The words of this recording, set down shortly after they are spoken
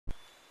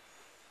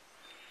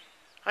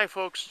Hi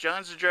folks,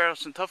 John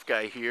Zajaros Tough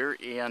Guy here,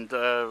 and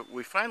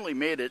we finally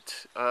made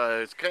it.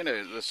 It's kind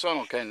of, the sun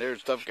will kind of,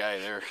 there's Tough Guy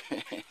there.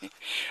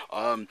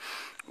 um,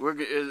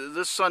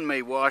 this sun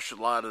may wash a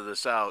lot of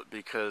this out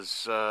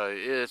because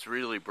it's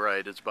really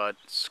bright. It's about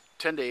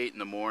 10 to 8 in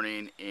the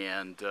morning,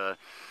 and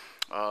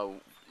I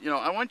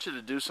want you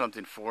to do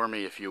something for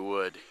me if you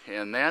would,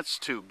 and that's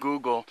to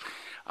Google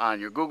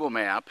on your Google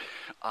map.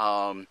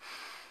 Let's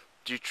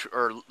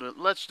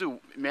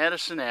do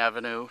Madison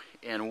Avenue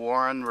and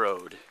Warren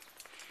Road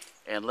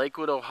and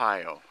Lakewood,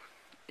 Ohio,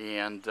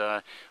 and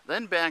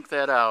then back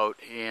that out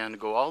and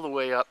go all the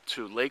way up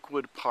to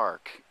Lakewood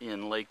Park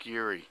in Lake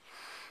Erie,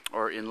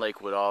 or in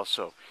Lakewood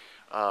also,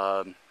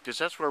 because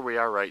that's where we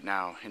are right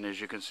now. And as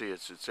you can see,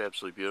 it's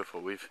absolutely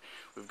beautiful. We've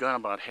gone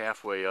about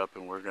halfway up,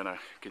 and we're going to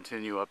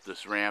continue up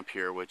this ramp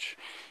here, which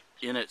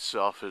in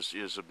itself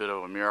is a bit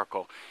of a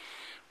miracle.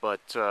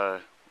 But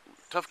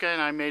Tough Guy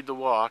and I made the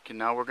walk, and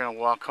now we're going to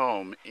walk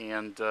home.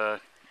 And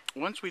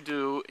once we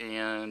do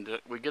and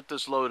we get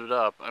this loaded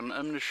up, I'm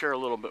going to share a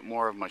little bit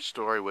more of my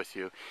story with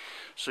you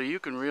so you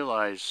can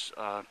realize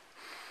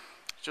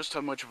just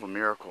how much of a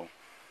miracle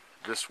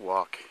this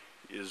walk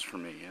is for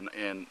me.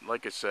 And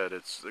like I said,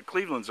 it's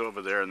Cleveland's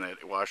over there in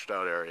that washed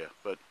out area.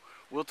 But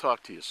we'll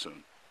talk to you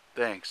soon.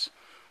 Thanks.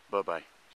 Bye-bye.